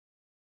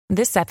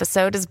This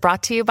episode is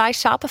brought to you by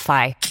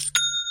Shopify.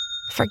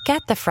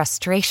 Forget the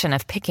frustration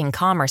of picking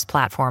commerce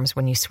platforms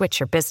when you switch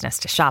your business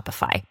to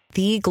Shopify,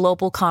 the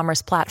global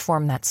commerce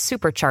platform that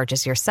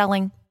supercharges your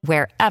selling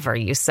wherever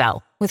you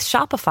sell. With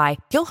Shopify,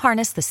 you'll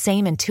harness the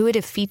same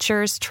intuitive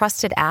features,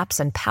 trusted apps,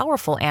 and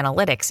powerful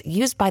analytics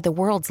used by the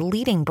world's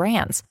leading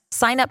brands.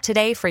 Sign up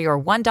today for your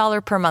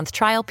 $1 per month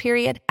trial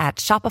period at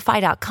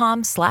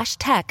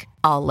shopify.com/tech,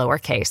 all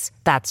lowercase.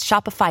 That's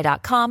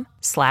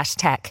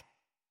shopify.com/tech.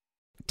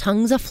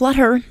 Tongues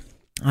aflutter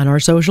on our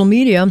social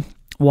media.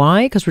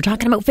 Why? Because we're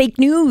talking about fake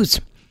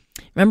news.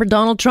 Remember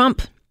Donald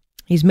Trump?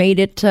 He's made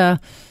it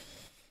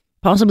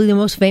possibly the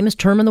most famous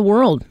term in the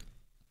world.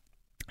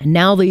 And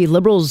now the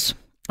Liberals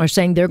are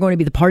saying they're going to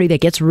be the party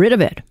that gets rid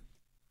of it.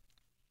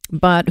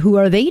 But who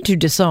are they to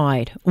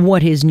decide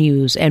what is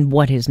news and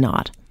what is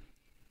not?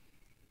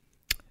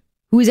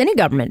 Who is any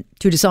government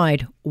to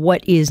decide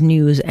what is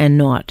news and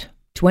not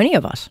to any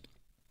of us?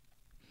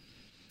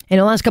 In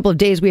the last couple of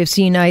days, we have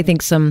seen, I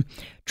think, some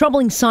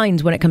troubling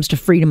signs when it comes to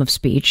freedom of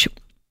speech.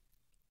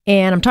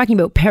 And I'm talking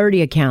about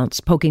parody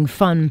accounts poking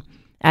fun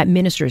at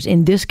ministers.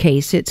 In this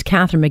case, it's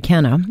Catherine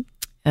McKenna,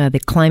 the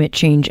climate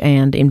change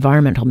and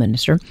environmental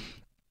minister.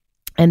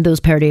 And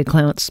those parody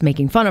accounts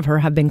making fun of her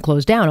have been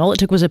closed down. All it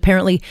took was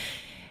apparently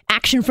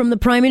action from the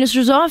Prime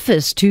Minister's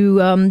office to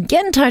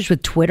get in touch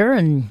with Twitter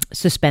and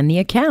suspend the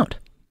account.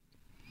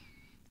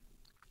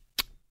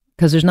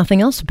 Because there's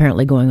nothing else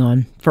apparently going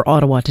on for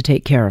Ottawa to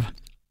take care of.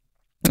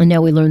 And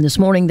now we learned this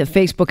morning that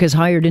Facebook has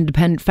hired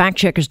independent fact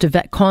checkers to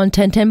vet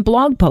content and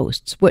blog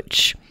posts,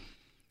 which,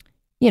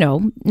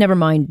 never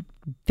mind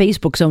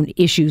Facebook's own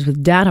issues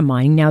with data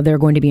mining. Now they're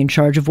going to be in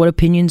charge of what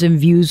opinions and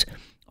views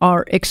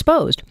are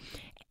exposed.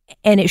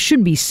 And it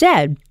should be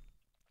said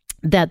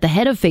that the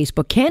head of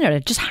Facebook Canada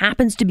just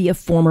happens to be a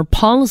former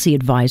policy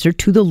advisor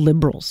to the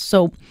Liberals.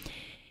 So,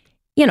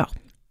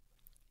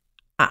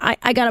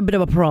 I got a bit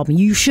of a problem.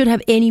 You should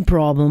have any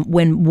problem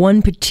when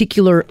one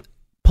particular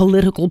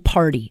political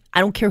party, I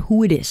don't care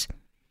who it is,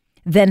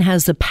 then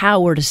has the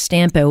power to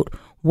stamp out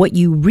what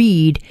you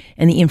read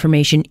and the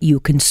information you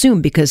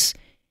consume. Because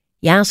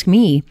you ask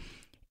me,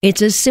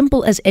 it's as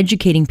simple as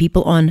educating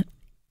people on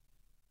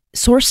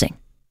sourcing.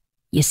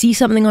 You see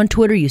something on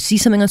Twitter, you see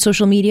something on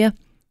social media,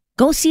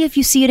 go see if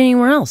you see it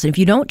anywhere else. And if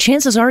you don't,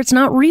 chances are it's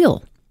not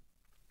real.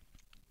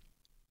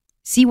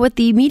 See what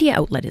the media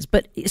outlet is,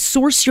 but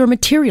source your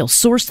material,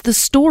 source the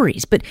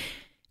stories. But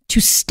to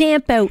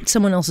stamp out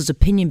someone else's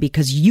opinion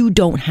because you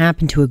don't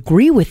happen to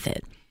agree with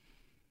it,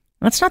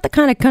 that's not the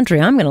kind of country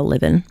I'm going to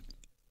live in.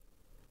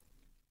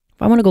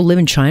 If I want to go live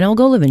in China, I'll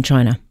go live in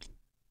China.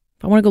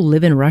 If I want to go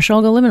live in Russia,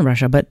 I'll go live in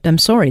Russia. But I'm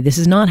sorry, this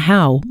is not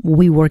how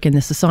we work in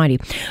this society.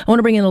 I want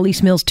to bring in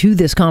Elise Mills to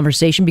this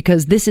conversation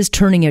because this is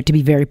turning out to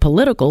be very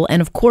political.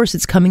 And of course,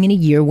 it's coming in a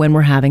year when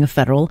we're having a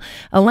federal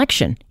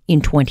election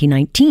in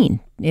 2019.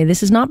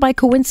 This is not by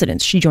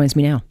coincidence. She joins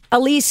me now.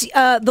 Elise,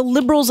 the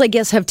Liberals, I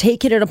guess, have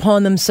taken it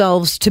upon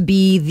themselves to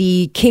be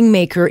the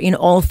kingmaker in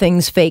all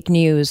things fake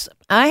news.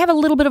 I have a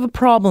little bit of a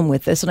problem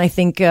with this, and I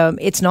think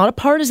it's not a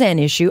partisan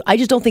issue. I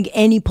just don't think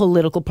any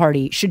political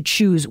party should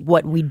choose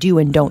what we do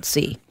and don't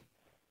see.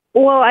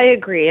 Well, I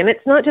agree. And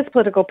it's not just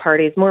political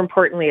parties. More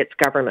importantly, it's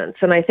governments.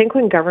 And I think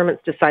when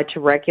governments decide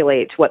to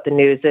regulate what the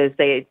news is,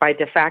 they by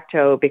de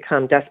facto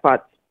become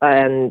despots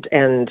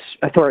and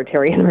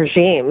authoritarian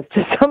regimes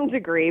to some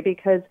degree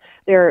because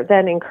they're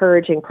then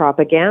encouraging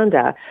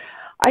propaganda.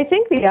 I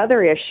think the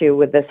other issue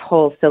with this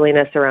whole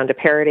silliness around a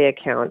parody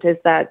account is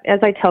that, as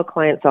I tell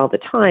clients all the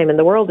time, in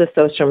the world of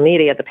social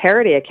media, the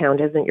parody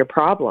account isn't your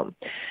problem.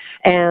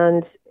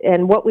 And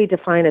what we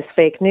define as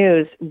fake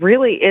news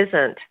really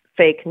isn't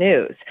fake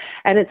news.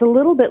 And it's a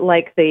little bit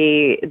like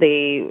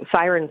the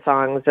siren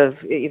songs of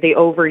the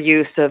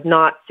overuse of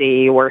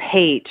Nazi or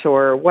hate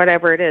or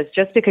whatever it is.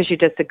 Just because you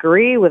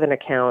disagree with an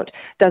account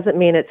doesn't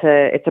mean it's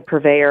a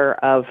purveyor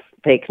of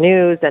fake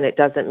news, and it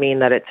doesn't mean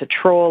that it's a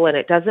troll, and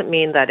it doesn't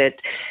mean that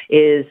it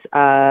is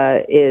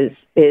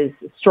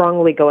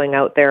strongly going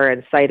out there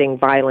and citing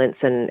violence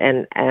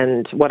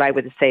and what I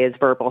would say is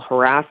verbal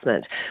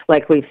harassment,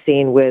 like we've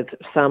seen with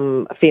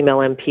some female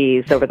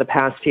MPs over the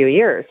past few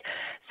years.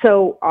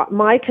 So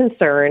my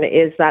concern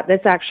is that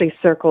this actually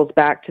circles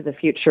back to the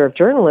future of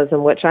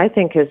journalism, which I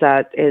think is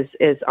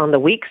on the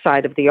weak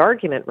side of the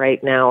argument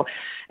right now.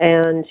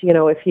 And,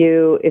 if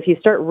you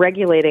start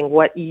regulating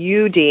what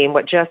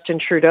Justin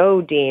Trudeau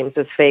deems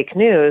as fake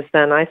news,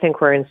 then I think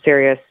we're in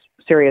serious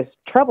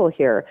trouble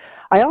here.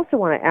 I also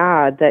want to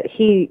add that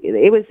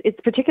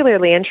it's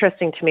particularly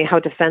interesting to me how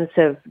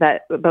defensive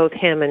that both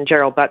him and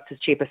Gerald Butts, his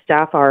chief of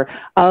staff, are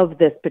of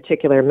this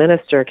particular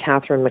minister,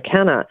 Catherine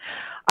McKenna.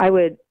 I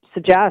would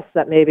suggest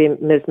that maybe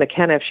Ms.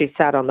 McKenna, if she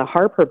sat on the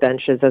Harper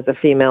benches as a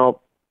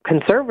female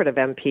Conservative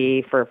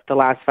MP for the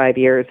last 5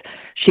 years,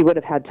 she would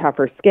have had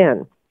tougher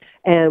skin.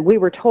 And we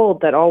were told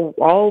that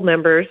all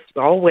members,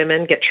 all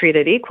women get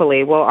treated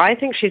equally. Well, I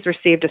think she's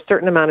received a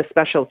certain amount of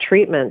special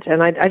treatment,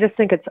 and I just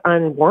think it's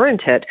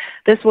unwarranted.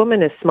 This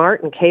woman is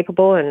smart and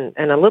capable, and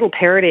a little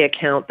parody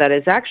account that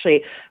is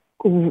actually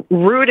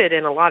rooted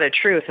in a lot of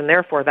truth, and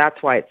therefore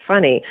that's why it's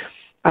funny.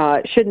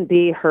 shouldn't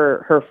be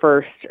her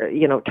first,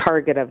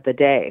 target of the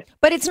day.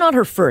 But it's not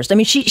her first. I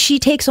mean, she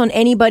takes on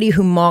anybody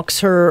who mocks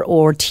her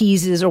or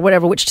teases or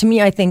whatever, which to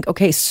me, I think,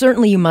 okay,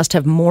 certainly you must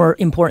have more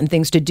important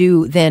things to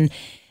do than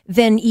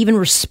even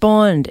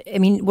respond. I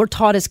mean, we're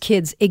taught as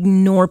kids,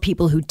 ignore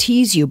people who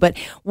tease you. But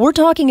we're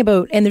talking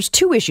about, and there's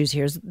two issues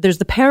here. There's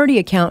the parody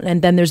account,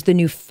 and then there's the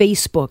new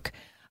Facebook,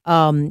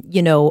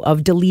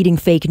 of deleting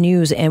fake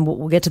news, and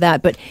we'll get to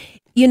that. But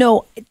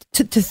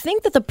to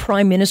think that the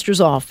Prime Minister's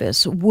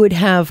office would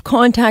have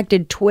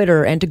contacted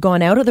Twitter and to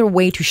gone out of their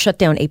way to shut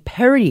down a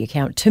parody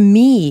account, to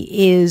me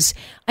is,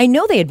 I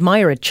know they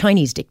admire a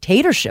Chinese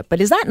dictatorship,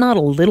 but is that not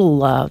a little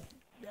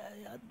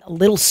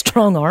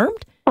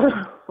strong-armed?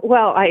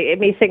 Well, I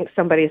may think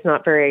somebody's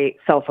not very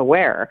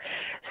self-aware.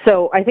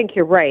 So I think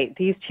you're right.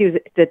 The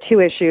two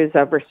issues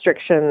of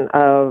restriction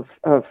of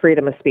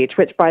freedom of speech,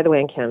 which, by the way,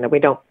 in Canada, we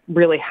don't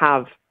really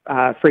have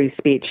free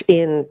speech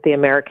in the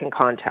American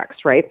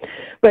context, right?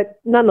 But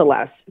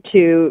nonetheless,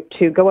 to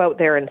go out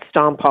there and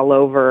stomp all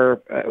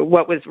over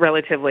what was a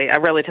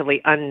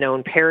relatively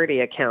unknown parody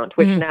account,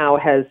 which now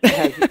has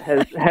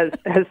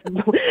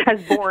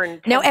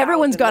borne. Now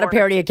everyone's got a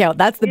parody account.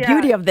 That's the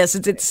beauty of this.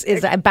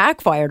 It's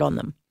backfired on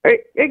them.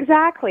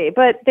 Exactly.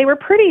 But they were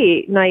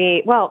pretty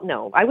naive. Well,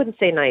 no, I wouldn't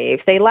say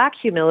naive. They lack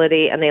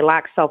humility and they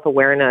lack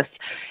self-awareness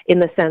in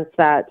the sense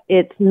that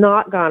it's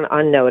not gone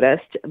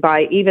unnoticed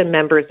by even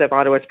members of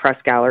Ottawa's Press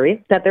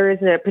Gallery that there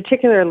is a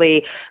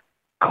particularly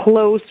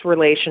close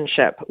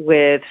relationship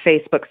with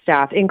Facebook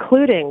staff,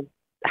 including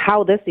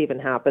how this even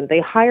happened. They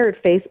hired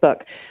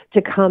Facebook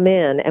to come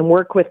in and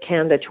work with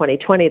Canada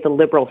 2020, the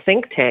Liberal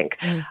think tank,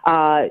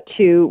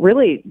 to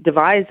really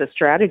devise a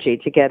strategy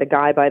to get a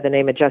guy by the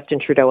name of Justin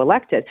Trudeau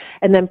elected,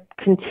 and then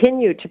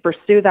continue to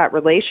pursue that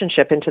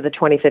relationship into the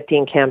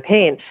 2015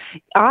 campaign.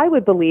 I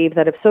would believe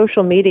that if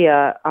social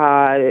media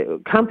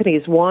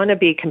companies want to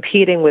be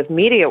competing with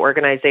media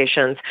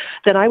organizations,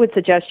 then I would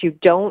suggest you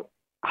don't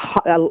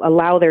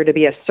allow there to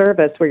be a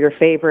service where your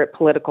favorite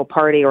political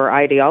party or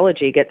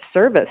ideology gets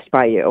serviced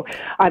by you.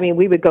 I mean,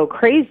 we would go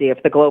crazy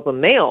if the Globe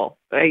and Mail,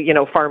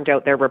 farmed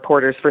out their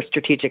reporters for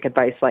strategic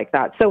advice like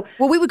that. So,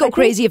 well, we would go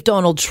crazy if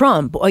Donald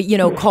Trump,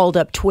 called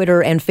up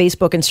Twitter and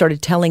Facebook and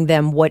started telling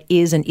them what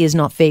is and is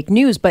not fake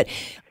news. But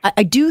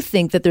I do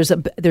think that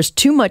there's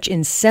too much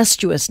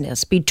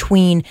incestuousness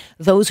between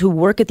those who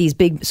work at these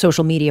big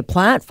social media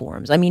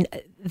platforms. I mean,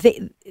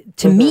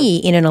 to me,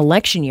 in an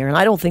election year, and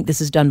I don't think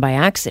this is done by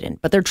accident,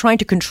 but they're trying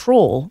to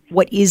control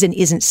what is and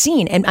isn't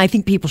seen. And I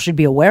think people should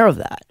be aware of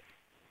that.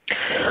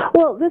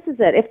 Well, this is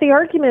it. If the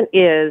argument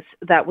is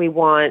that we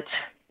want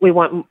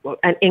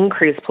an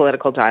increased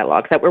political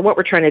dialogue, that what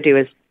we're trying to do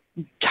is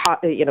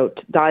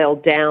dial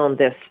down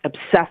this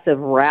obsessive,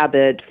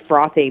 rabid,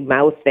 frothy,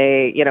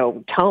 mouthy,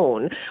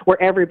 tone where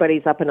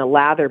everybody's up in a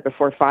lather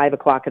before 5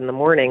 o'clock in the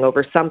morning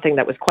over something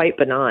that was quite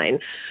benign,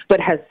 but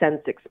has since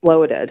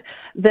exploded,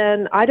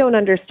 then I don't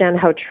understand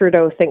how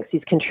Trudeau thinks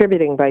he's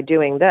contributing by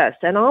doing this.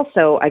 And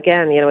also,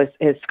 again,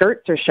 his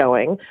skirts are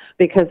showing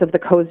because of the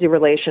cozy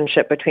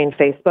relationship between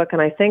Facebook and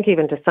I think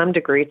even to some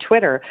degree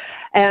Twitter.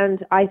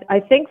 And I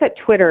think that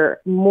Twitter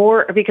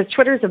because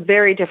Twitter is a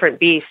very different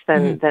beast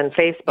than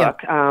Facebook. Yeah.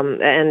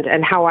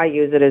 And how I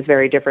use it is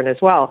very different as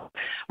well.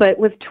 But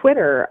with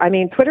Twitter, I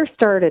mean, Twitter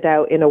started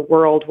out in a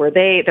world where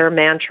their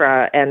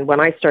mantra, and when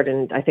I started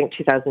in, I think,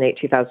 2008,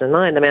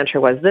 2009, the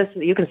mantra was this: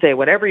 you can say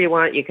whatever you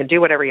want, you can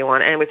do whatever you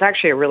want, and it was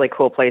actually a really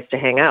cool place to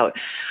hang out.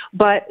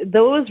 But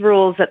those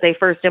rules that they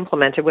first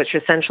implemented, which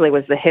essentially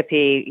was the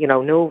hippie,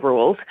 no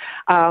rules,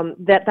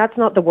 that's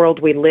not the world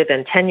we live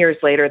in. 10 years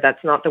later,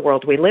 that's not the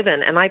world we live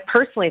in. And I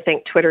personally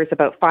think Twitter is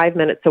about 5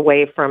 minutes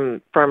away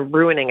from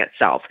ruining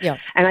itself. Yeah.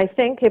 And I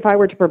think if I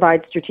were to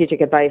provide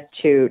strategic advice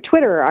to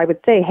Twitter, I would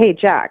say, hey,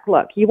 Jack,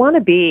 look, you want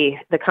to be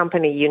the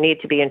company you need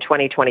to be in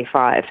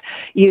 2025.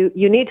 You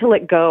need to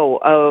let go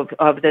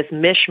of this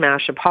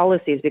mishmash of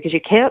policies because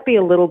you can't be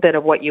a little bit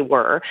of what you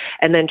were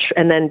and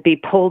then be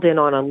pulled in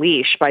on a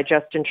leash by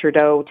Justin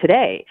Trudeau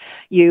today.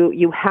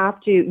 You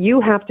have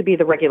to be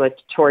the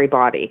regulatory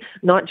body,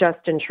 not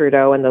Justin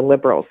Trudeau and the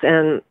Liberals.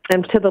 And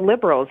to the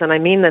Liberals, and I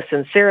mean this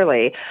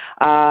sincerely,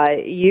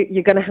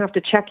 you're going to have to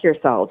check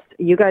yourselves.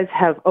 You guys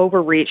have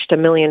overreached a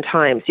million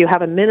times. You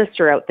have a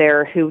minister out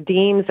there who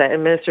deems that,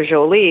 and Minister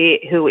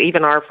Jolie, who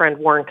even our friend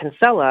Warren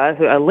Kinsella,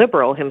 who a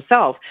Liberal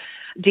himself,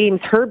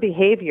 deems her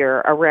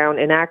behavior around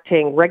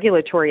enacting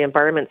regulatory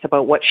environments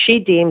about what she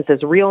deems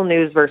as real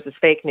news versus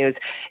fake news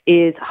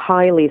is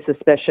highly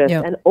suspicious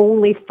and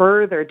only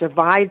further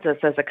divides us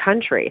as a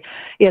country.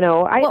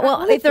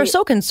 If they're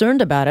so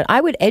concerned about it,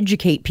 I would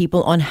educate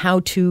people on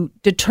how to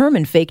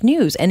determine fake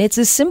news. And it's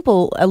as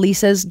simple,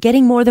 Elise, as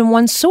getting more than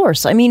one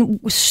source. I mean,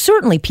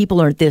 certainly people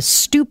aren't this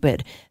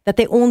stupid that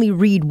they only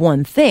read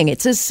one thing.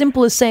 It's as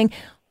simple as saying,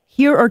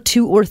 here are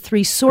 2 or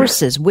 3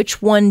 sources.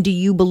 Which one do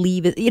you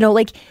believe?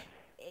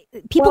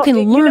 People can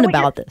learn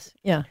about this.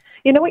 Yeah.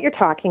 You know what you're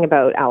talking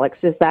about, Alex,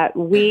 is that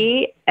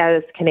we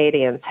as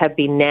Canadians have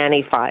been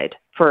nannified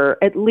for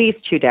at least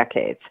 2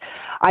 decades.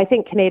 I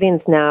think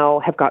Canadians now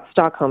have got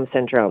Stockholm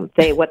syndrome.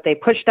 What they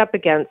pushed up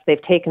against,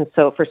 they've taken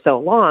for so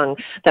long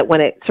that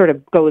when it sort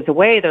of goes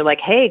away, they're like,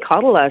 hey,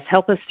 coddle us,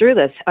 help us through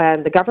this.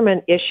 And the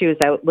government issues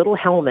out little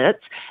helmets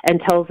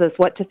and tells us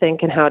what to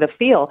think and how to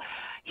feel.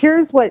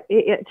 Here's what,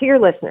 to your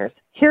listeners,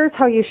 here's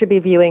how you should be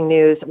viewing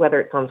news,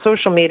 whether it's on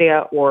social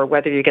media or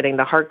whether you're getting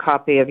the hard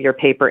copy of your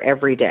paper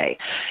every day.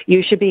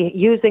 You should be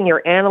using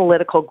your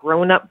analytical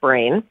grown-up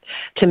brain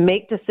to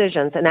make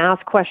decisions and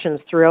ask questions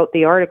throughout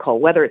the article.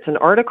 Whether it's an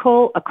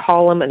article, a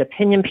column, an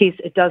opinion piece,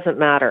 it doesn't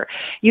matter.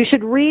 You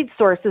should read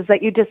sources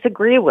that you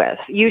disagree with.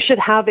 You should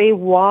have a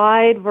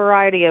wide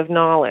variety of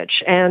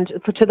knowledge. And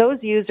to those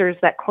users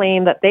that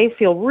claim that they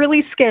feel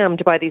really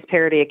scammed by these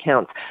parody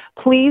accounts,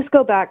 please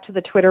go back to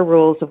the Twitter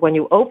rules of when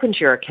you opened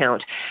your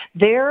account.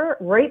 There,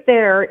 right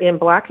there in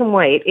black and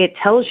white, it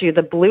tells you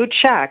the blue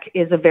check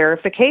is a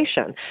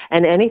verification.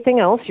 And anything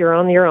else, you're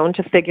on your own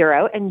to figure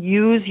out and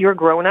use your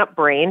grown-up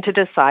brain to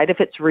decide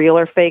if it's real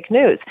or fake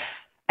news.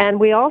 And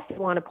we also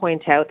want to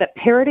point out that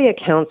parody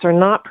accounts are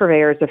not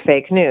purveyors of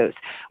fake news.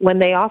 When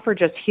they offer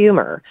just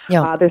humor,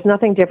 there's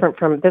nothing different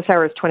from This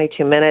Hour's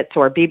 22 Minutes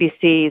or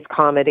BBC's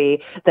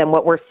comedy than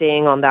what we're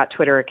seeing on that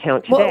Twitter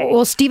account today.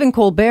 Well, Stephen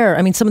Colbert,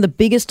 I mean, some of the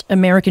biggest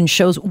American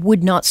shows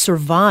would not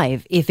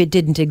survive if it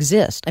didn't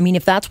exist. I mean,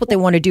 if that's what they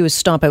want to do is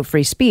stomp out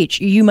free speech,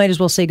 you might as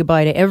well say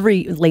goodbye to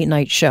every late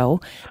night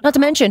show, not to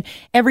mention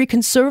every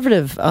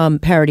conservative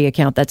parody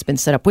account that's been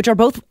set up, which are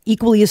both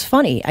equally as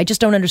funny. I just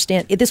don't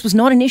understand. This was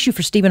not an issue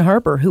for Stephen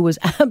Harper, who was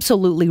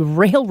absolutely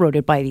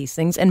railroaded by these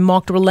things and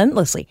mocked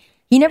relentlessly.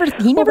 He never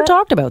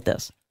talked about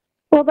this.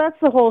 Well, that's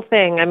the whole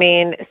thing. I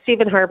mean,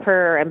 Stephen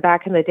Harper, and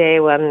back in the day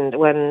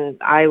when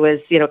I was,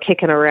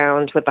 kicking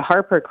around with the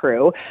Harper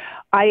crew,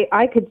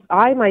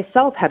 I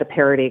myself had a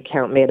parody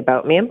account made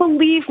about me, and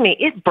believe me,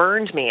 it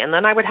burned me. And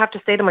then I would have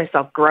to say to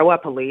myself, grow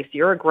up, Elise,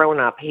 you're a grown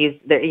up.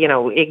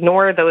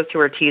 Ignore those who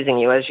are teasing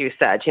you, as you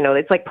said.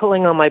 It's like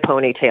pulling on my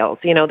ponytails.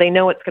 They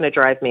know it's going to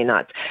drive me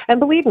nuts. And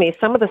believe me,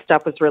 some of the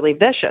stuff was really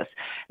vicious.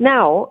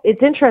 Now,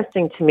 it's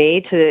interesting to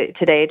me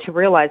today to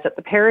realize that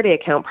the parody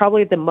account,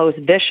 probably the most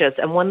vicious,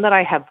 and one that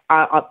I have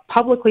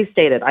publicly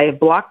stated, I have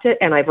blocked it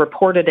and I've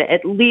reported it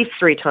at least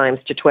 3 times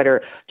to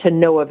Twitter to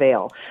no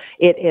avail.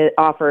 It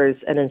offers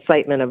an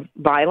incitement of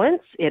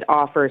violence. It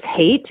offers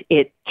hate.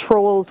 It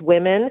trolls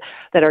women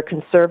that are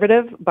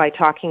conservative by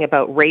talking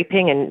about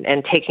raping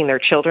and taking their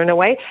children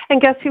away.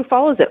 And guess who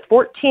follows it?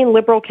 14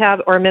 Liberal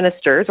or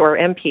ministers or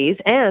MPs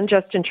and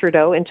Justin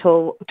Trudeau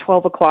until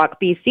 12 o'clock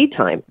BC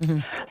time. Mm-hmm.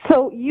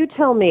 So you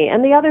tell me.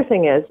 And the other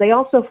thing is they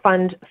also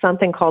fund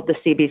something called the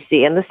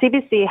CBC. And the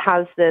CBC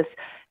has this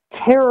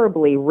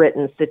terribly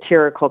written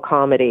satirical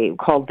comedy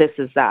called This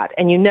Is That,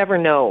 and you never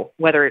know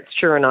whether it's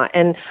true or not.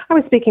 And I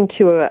was speaking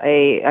to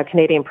a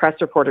Canadian press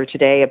reporter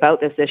today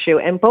about this issue,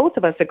 and both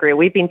of us agree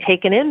we've been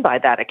taken in by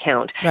that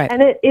account. Right.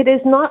 And it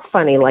is not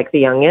funny like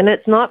The Youngin.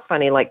 It's not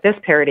funny like this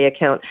parody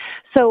account.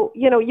 So,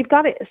 you've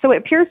got it. So it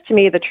appears to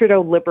me the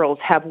Trudeau Liberals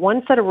have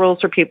one set of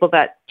rules for people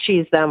that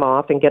cheese them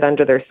off and get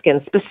under their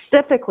skin,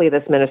 specifically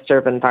this Minister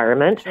of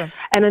Environment, sure,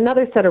 and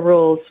another set of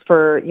rules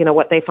for,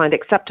 what they find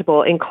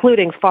acceptable,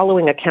 including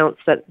following accounts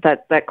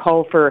that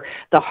call for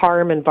the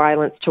harm and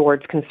violence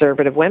towards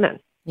conservative women.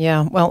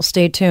 Yeah, well,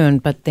 stay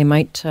tuned, but they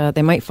might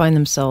find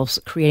themselves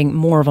creating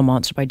more of a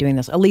monster by doing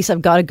this. Elise,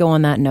 I've got to go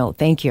on that note.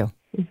 Thank you.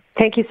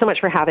 Thank you so much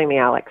for having me,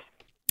 Alex.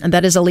 And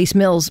that is Elise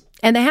Mills.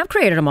 And they have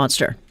created a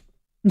monster.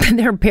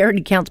 There are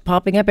parody accounts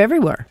popping up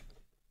everywhere.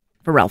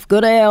 For Ralph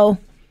Goodale.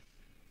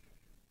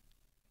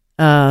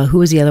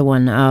 Who is the other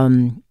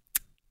one?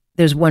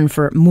 There's one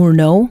for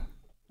Morneau,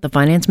 the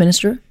finance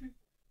minister.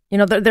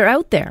 They're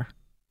out there.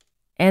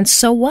 And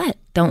so what?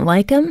 Don't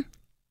like them?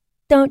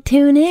 Don't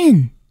tune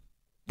in.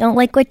 Don't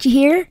like what you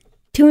hear?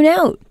 Tune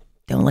out.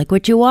 Don't like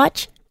what you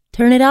watch?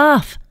 Turn it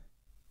off.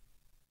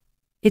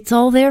 It's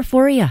all there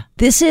for you.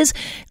 This is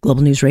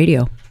Global News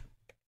Radio.